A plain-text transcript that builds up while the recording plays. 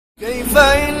كيف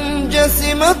إن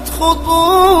جسمت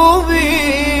خطوبي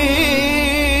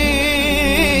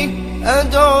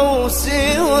أدعو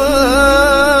سواك؟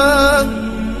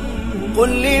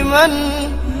 قل لمن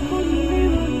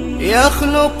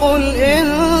يخلق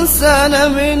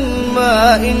الإنسان من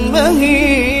ماء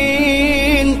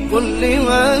مهين، قل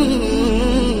لمن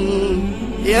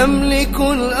يملك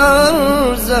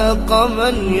الأرزاق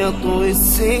من يطوي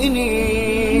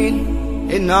السنين.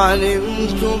 إن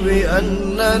علمت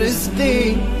بأن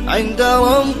رزقي عند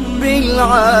رب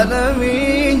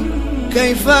العالمين،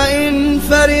 كيف إن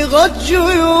فرغت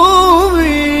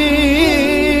جيوبي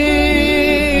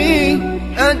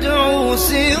أدعو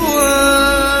سواك؟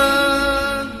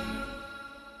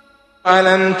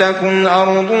 ألم تكن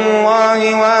أرض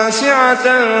الله واسعة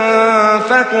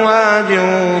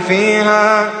فتهاجروا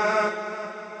فيها.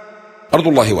 أرض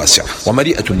الله واسعة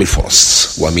ومليئة بالفرص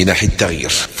ومنح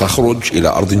التغيير، فاخرج إلى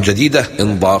أرض جديدة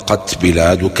إن ضاقت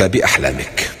بلادك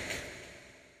بأحلامك.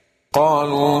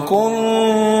 قالوا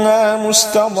كنا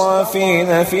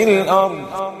مستضعفين في الأرض،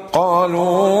 قالوا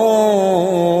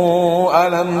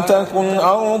ألم تكن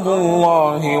أرض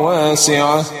الله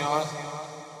واسعة.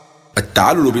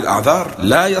 التعلل بالأعذار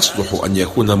لا يصلح أن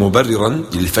يكون مبررا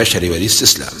للفشل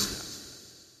والاستسلام.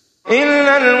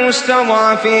 إلا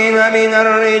المستضعفين من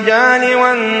الرجال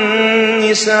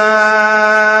والنساء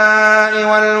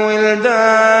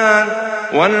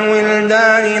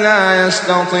والولدان لا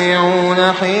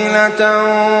يستطيعون حيلة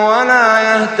ولا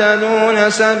يهتدون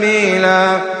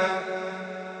سبيلا.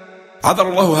 عذر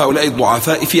الله هؤلاء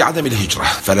الضعفاء في عدم الهجرة،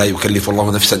 فلا يكلف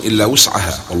الله نفسا إلا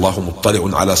وسعها، والله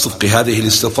مطلع على صدق هذه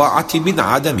الاستطاعة من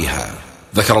عدمها.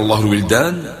 ذكر الله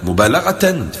الولدان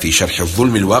مبالغة في شرح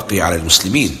الظلم الواقع على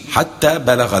المسلمين، حتى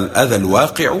بلغ الأذى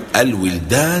الواقع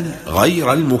الولدان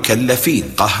غير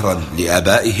المكلفين قهرا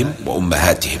لآبائهم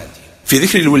وأمهاتهم. في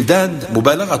ذكر الولدان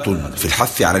مبالغة في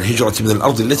الحث على الهجرة من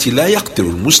الأرض التي لا يقدر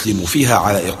المسلم فيها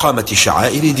على إقامة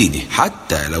شعائر دينه،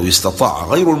 حتى لو استطاع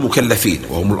غير المكلفين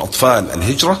وهم الأطفال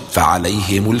الهجرة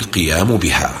فعليهم القيام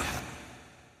بها.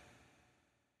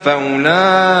 فأولئك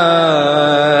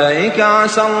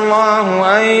عسى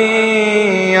الله أن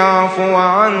يعفو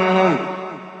عنهم.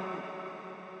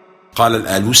 قال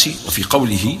الآلوسي وفي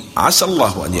قوله عسى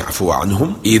الله أن يعفو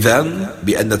عنهم إذن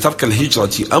بأن ترك الهجرة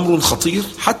أمر خطير،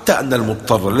 حتى أن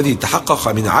المضطر الذي تحقق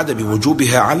من عدم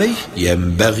وجوبها عليه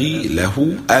ينبغي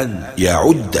له أن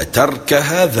يعد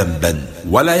تركها ذنبا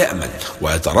ولا يأمن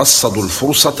ويترصد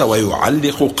الفرصة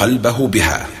ويعلق قلبه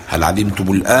بها. هل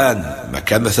علمتم الآن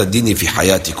مكانة الدين في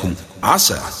حياتكم؟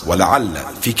 عسى ولعل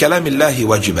في كلام الله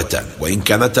واجبتان، وإن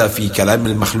كانتا في كلام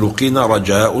المخلوقين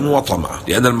رجاء وطمع،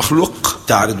 لأن المخلوق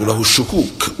تعرض له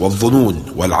الشكوك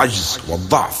والظنون والعجز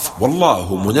والضعف،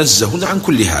 والله منزه عن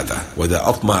كل هذا، وإذا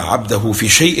أطمع عبده في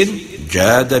شيء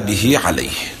جاد به عليه.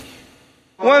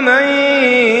 ومن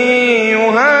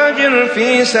يهاجر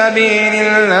في سبيل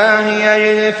الله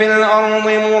يجد في الأرض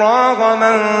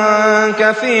مراغما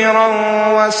كثيرا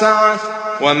وسعة،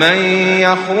 ومن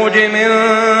يخرج من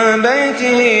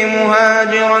بيته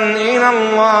مهاجرا إلى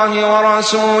الله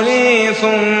ورسوله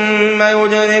ثم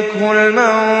يدركه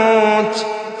الموت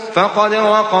فقد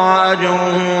وقع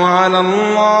أجره على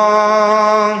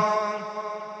الله.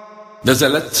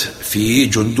 نزلت في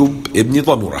جندب ابن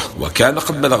ضمرة، وكان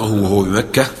قد بلغه وهو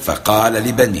بمكة، فقال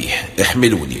لبنيه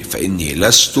احملوني فإني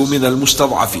لست من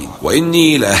المستضعفين،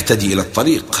 وإني لا أهتدي إلى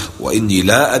الطريق، وإني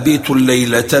لا أبيت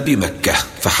الليلة بمكة.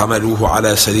 فحملوه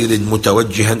على سرير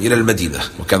متوجها إلى المدينة،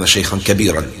 وكان شيخا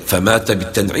كبيرا فمات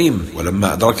بالتنعيم.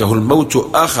 ولما أدركه الموت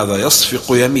أخذ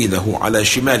يصفق يمينه على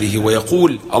شماله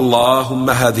ويقول اللهم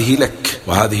هذه لك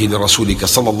وهذه لرسولك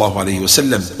صلى الله عليه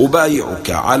وسلم، أبايعك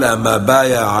على ما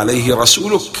بايع عليه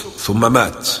رسولك. ثم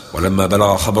مات. ولما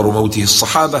بلغ خبر موته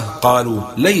الصحابة قالوا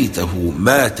ليته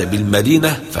مات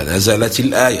بالمدينة، فنزلت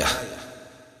الآية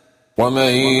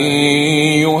ومن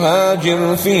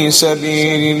يهاجر في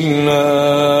سبيل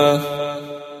الله.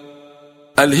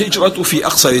 الهجرة في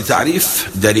أقصر تعريف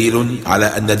دليل على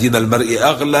أن دين المرء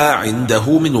أغلى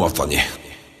عنده من وطنه.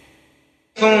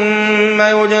 ثم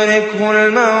يدركه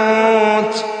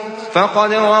الموت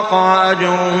فقد وقع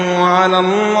أجره على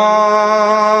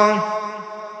الله.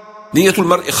 نية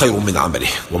المرء خير من عمله،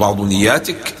 وبعض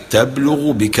نياتك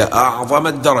تبلغ بك أعظم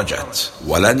الدرجات،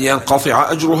 ولن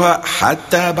ينقطع أجرها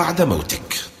حتى بعد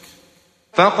موتك.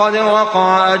 فقد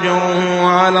وقع أجره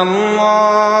على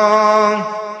الله.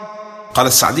 قال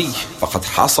السعدي: فقد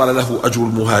حصل له أجر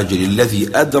المهاجر الذي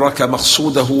أدرك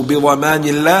مقصوده بضمان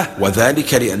الله،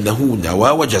 وذلك لأنه نوى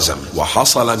وجزم،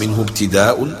 وحصل منه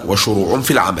ابتداء وشروع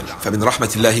في العمل. فمن رحمة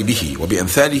الله به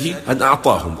وبأمثاله أن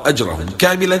أعطاهم أجرهم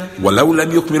كاملا ولو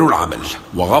لم يكملوا العمل،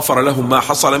 وغفر لهم ما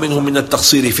حصل منهم من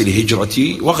التقصير في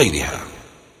الهجرة وغيرها.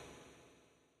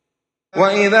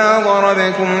 وإذا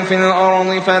ضربتم في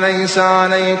الأرض فليس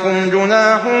عليكم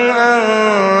جناح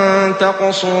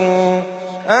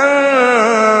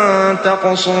أن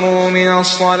تقصروا من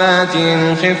الصلاة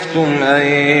إن خفتم أن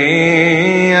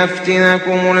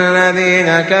يفتنكم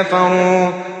الذين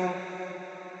كفروا.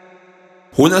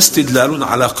 هنا استدلال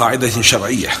على قاعدة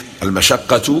شرعية: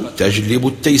 المشقة تجلب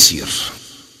التيسير.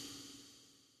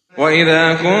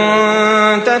 وإذا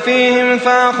كنت فيهم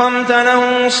فأقمت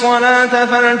لهم الصلاة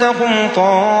فلتقم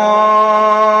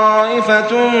طائفة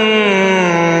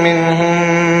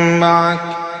منهم معك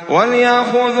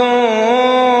وليأخذوا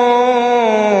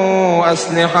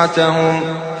أسلحتهم،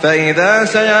 فإذا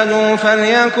سجدوا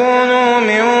فليكونوا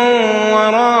من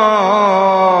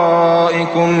ورائكم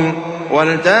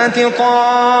ولتأت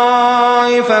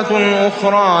طائفة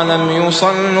أخرى لم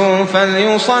يصلوا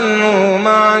فليصلوا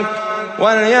معك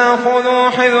وليأخذوا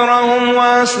حذرهم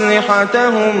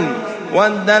وأسلحتهم.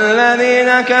 ود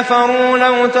الذين كفروا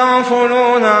لو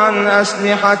تغفلون عن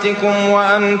أسلحتكم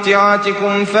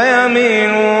وأمتعتكم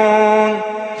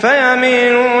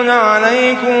فيميلون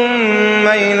عليكم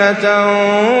ميلة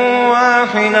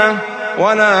واحدة،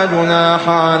 ولا جناح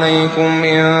عليكم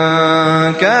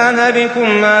إن كان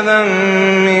بكم أذى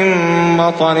من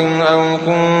مطر أو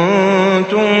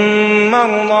كنتم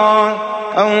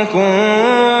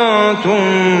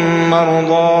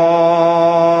مرضى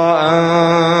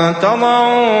أن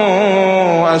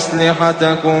تضعوا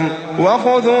أسلحتكم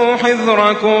وخذوا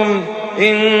حذركم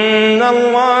إن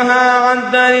الله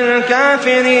أعد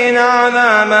للكافرين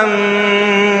عذابا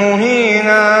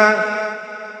مهينا.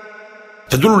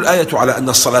 تدل الآية على أن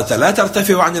الصلاة لا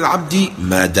ترتفع عن العبد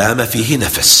ما دام فيه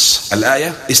نفس.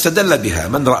 الآية استدل بها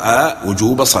من رأى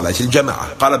وجوب صلاة الجماعة.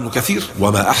 قال ابن كثير: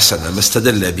 وما أحسن ما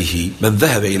استدل به من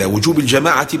ذهب إلى وجوب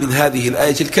الجماعة من هذه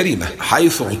الآية الكريمة،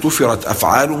 حيث اغتفرت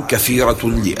أفعال كثيرة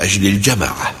لأجل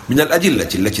الجماعة. من الأدلة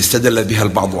التي استدل بها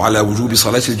البعض على وجوب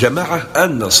صلاة الجماعة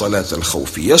أن صلاة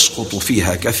الخوف يسقط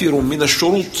فيها كثير من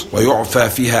الشروط ويعفى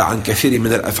فيها عن كثير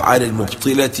من الأفعال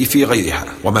المبطلة في غيرها،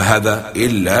 وما هذا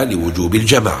إلا لوجوب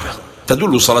الجماعة.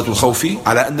 تدل صلاة الخوف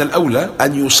على أن الأولى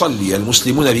أن يصلي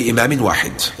المسلمون بإمام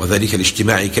واحد، وذلك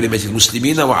لاجتماع كلمة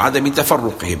المسلمين وعدم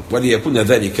تفرقهم، وليكون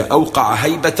ذلك أوقع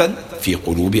هيبة في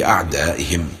قلوب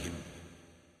أعدائهم.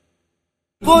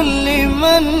 قل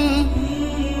لمن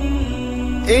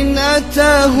إن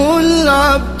أتاه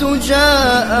العبد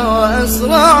جاء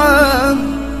وأسرعا،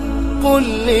 قل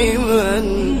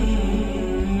لمن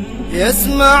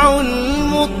يسمع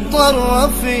المضطر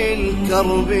في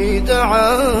الكرب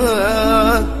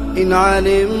دعاه، إن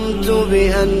علمت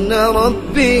بأن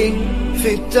ربي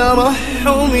في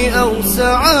الترحم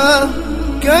أوسعا،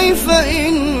 كيف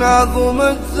إن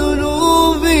عظمت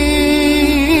ذنوبي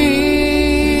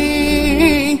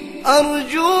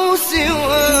أرجو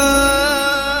سواه.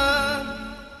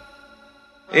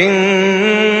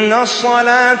 إن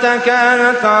الصلاة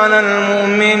كانت على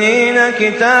المؤمنين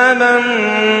كتابا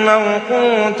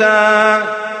موقوتا.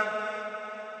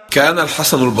 كان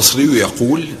الحسن البصري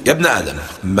يقول: يا ابن آدم،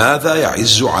 ماذا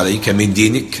يعز عليك من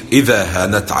دينك إذا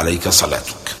هانت عليك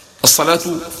صلاتك؟ الصلاة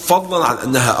فضلا عن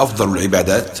أنها أفضل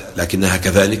العبادات، لكنها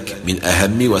كذلك من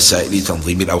أهم وسائل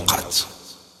تنظيم الأوقات.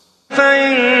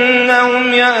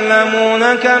 فإنهم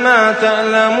يألمون كما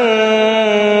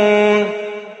تألمون.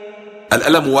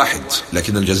 الألم واحد،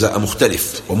 لكن الجزاء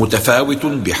مختلف ومتفاوت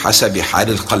بحسب حال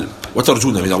القلب،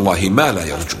 وترجون من الله ما لا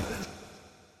يرجون.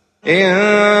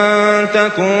 إن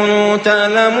تكونوا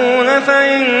تألمون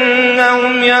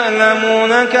فإنهم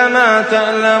يألمون كما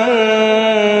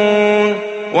تألمون،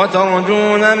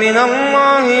 وترجون من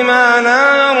الله ما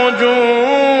لا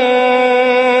يرجون.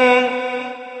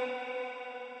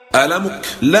 آلامك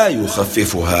لا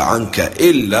يخففها عنك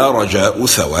إلا رجاء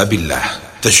ثواب الله،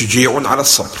 تشجيع على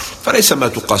الصبر، فليس ما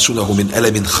تقاسونه من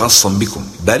ألم خاصا بكم،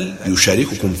 بل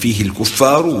يشارككم فيه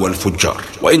الكفار والفجار،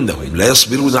 وإنهم لا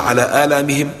يصبرون على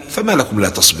آلامهم، فما لكم لا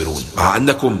تصبرون، مع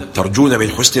أنكم ترجون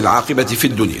من حسن العاقبة في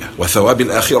الدنيا وثواب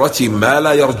الآخرة ما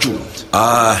لا يرجون.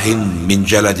 من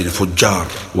جلد الفجار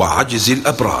وعجز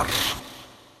الأبرار.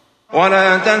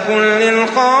 ولا تكن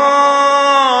للخائنين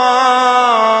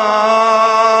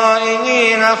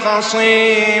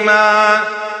خصيما.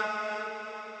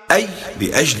 أي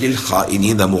لأجل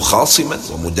الخائنين مخاصما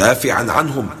ومدافعا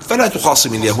عنهم، فلا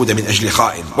تخاصم اليهود من أجل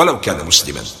خائن ولو كان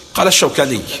مسلما. قال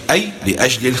الشوكاني: أي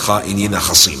لأجل الخائنين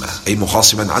خصيما، أي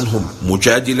مخاصما عنهم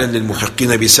مجادلا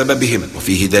للمحقين بسببهم.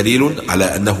 وفيه دليل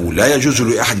على أنه لا يجوز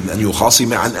لأحد أن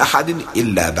يخاصم عن أحد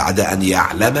إلا بعد أن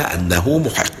يعلم أنه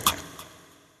محق.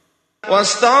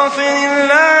 واستغفر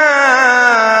الله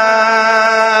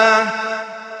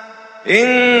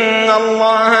إن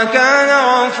الله كان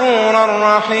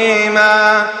غفورا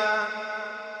رحيما.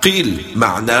 قيل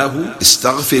معناه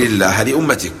استغفر الله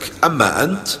لأمتك، أما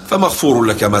أنت فمغفور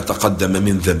لك ما تقدم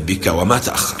من ذنبك وما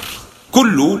تأخر.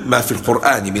 كل ما في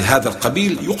القرآن من هذا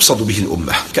القبيل يقصد به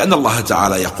الأمة، كأن الله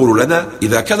تعالى يقول لنا: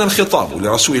 إذا كان الخطاب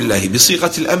لرسول الله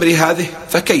بصيغة الأمر هذه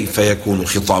فكيف يكون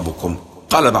خطابكم؟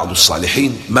 قال بعض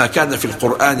الصالحين: ما كان في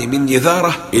القرآن من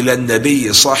نذارة إلى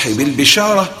النبي صاحب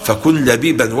البشارة، فكن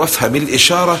لبيبا وافهم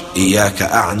الإشارة، إياك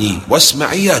أعني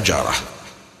واسمعي يا جارة.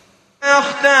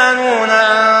 يختانون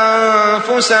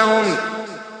أنفسهم،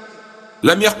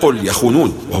 لم يقل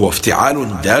يخونون، وهو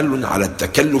افتعال دال على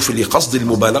التكلف لقصد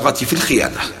المبالغة في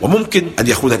الخيانة. وممكن أن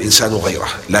يخون الإنسان غيره،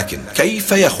 لكن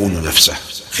كيف يخون نفسه؟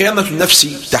 خيانة النفس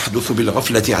تحدث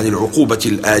بالغفلة عن العقوبة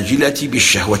الآجلة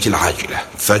بالشهوة العاجلة،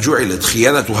 فجعلت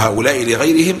خيانة هؤلاء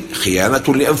لغيرهم خيانة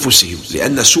لأنفسهم،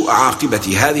 لأن سوء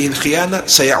عاقبة هذه الخيانة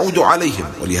سيعود عليهم،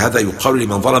 ولهذا يقال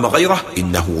لمن ظلم غيره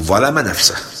إنه ظلم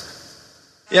نفسه.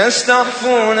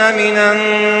 يستخفون من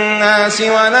الناس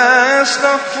ولا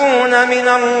يستخفون من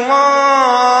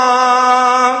الله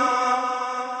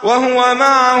وهو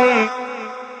معهم.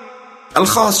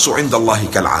 الخاص عند الله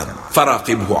كالعام،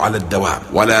 فراقبه على الدوام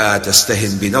ولا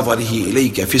تستهن بنظره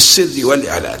إليك في السر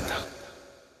والإعلان.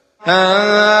 ها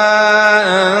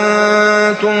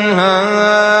أنتم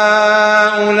هؤلاء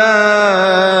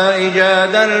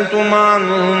جادلتم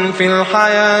عنهم في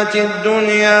الحياة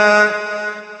الدنيا،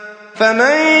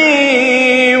 فمن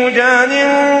يجادل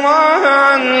الله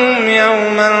عنهم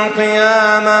يوم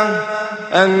القيامة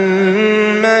أم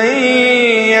من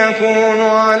يكون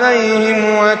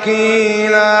عليهم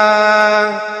وكيلا.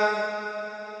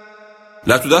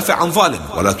 لا تدافع عن ظالم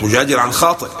ولا تجادل عن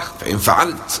خاطئ، فإن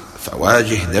فعلت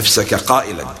فواجه نفسك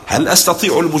قائلا: هل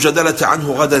أستطيع المجادلة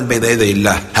عنه غدا بين يدي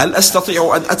الله؟ هل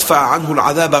أستطيع أن أدفع عنه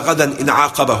العذاب غدا إن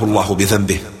عاقبه الله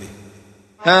بذنبه؟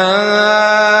 ها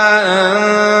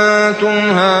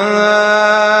أنتم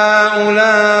هؤلاء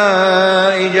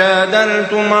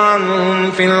جادلتم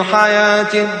عنهم في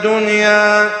الحياة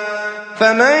الدنيا،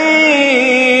 فمن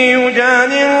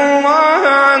يجادل الله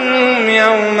عنهم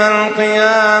يوم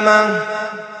القيامة.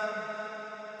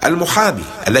 المحامي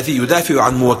الذي يدافع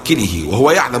عن موكله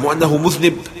وهو يعلم أنه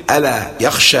مذنب، ألا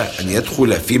يخشى أن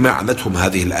يدخل فيما أعنتهم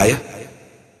هذه الآية؟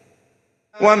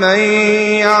 ومن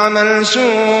يعمل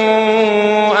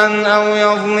سوءا أو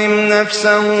يظلم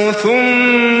نفسه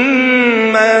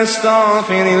ثم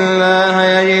يستغفر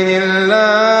الله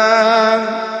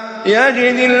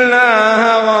يجد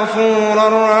الله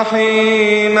غفورا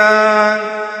رحيما.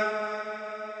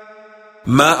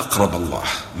 ما أقرب الله،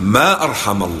 ما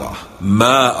أرحم الله،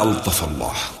 ما ألطف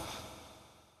الله.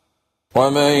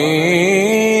 ومن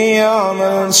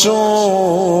يعمل سوءا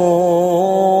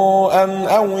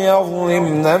أو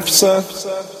يظلم نفسه.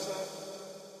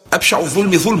 أبشع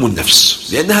الظلم ظلم النفس،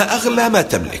 لأنها أغلى ما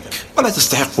تملك ولا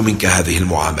تستحق منك هذه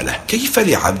المعاملة. كيف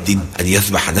لعبد أن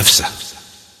يذبح نفسه؟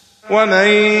 ومن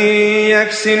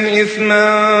يكسب إثما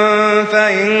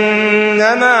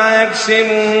فإنما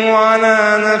يكسبه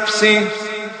على نفسه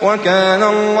وكان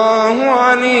الله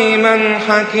عليما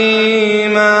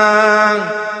حكيما.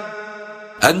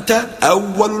 أنت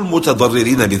أول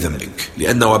المتضررين بذنبك،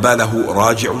 لأن وباله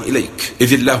راجع إليك،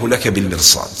 إذ الله لك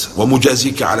بالمرصاد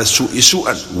ومجازيك على السوء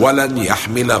سوءا، ولن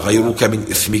يحمل غيرك من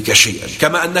إثمك شيئا،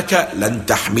 كما أنك لن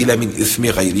تحمل من إثم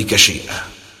غيرك شيئا.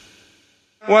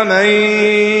 ومن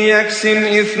يكسب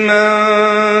إثما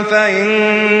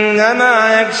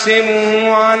فإنما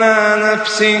يكسبه على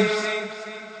نفسه.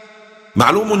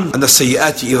 معلوم أن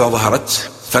السيئات إذا ظهرت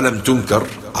فلم تنكر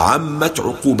عمت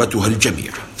عقوبتها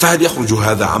الجميع، فهل يخرج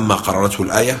هذا عما قررته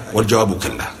الآية؟ والجواب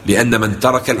كلا، لأن من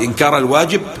ترك الإنكار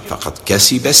الواجب فقد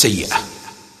كسب سيئة.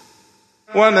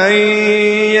 ومن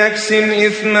يكسب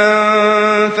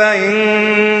إثما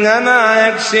فإنما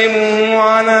يكسبه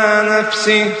على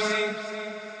نفسه.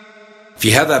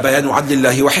 في هذا بيان عدل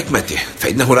الله وحكمته،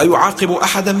 فإنه لا يعاقب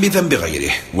أحدا بذنب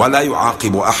غيره، ولا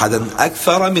يعاقب أحدا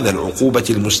أكثر من العقوبة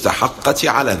المستحقة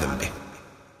على ذنبه.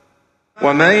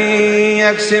 ومن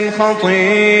يكسب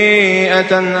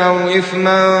خطيئة أو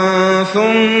إثما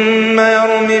ثم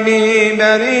يرم به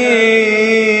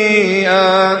بريئا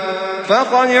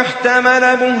فقد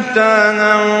احتمل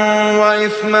بهتانا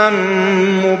وإثما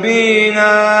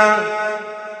مبينا.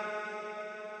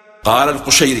 قال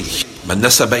القشيري: من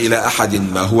نسب إلى أحد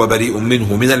ما هو بريء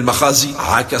منه من المخازي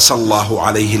عكس الله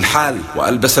عليه الحال،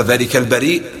 وألبس ذلك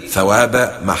البريء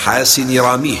ثواب محاسن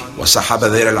راميه، وسحب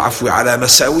ذيل العفو على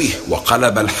مساويه،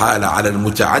 وقلب الحال على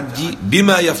المتعدي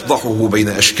بما يفضحه بين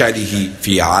أشكاله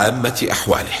في عامة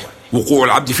أحواله. وقوع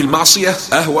العبد في المعصية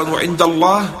أهون عند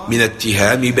الله من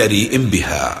اتهام بريء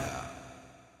بها.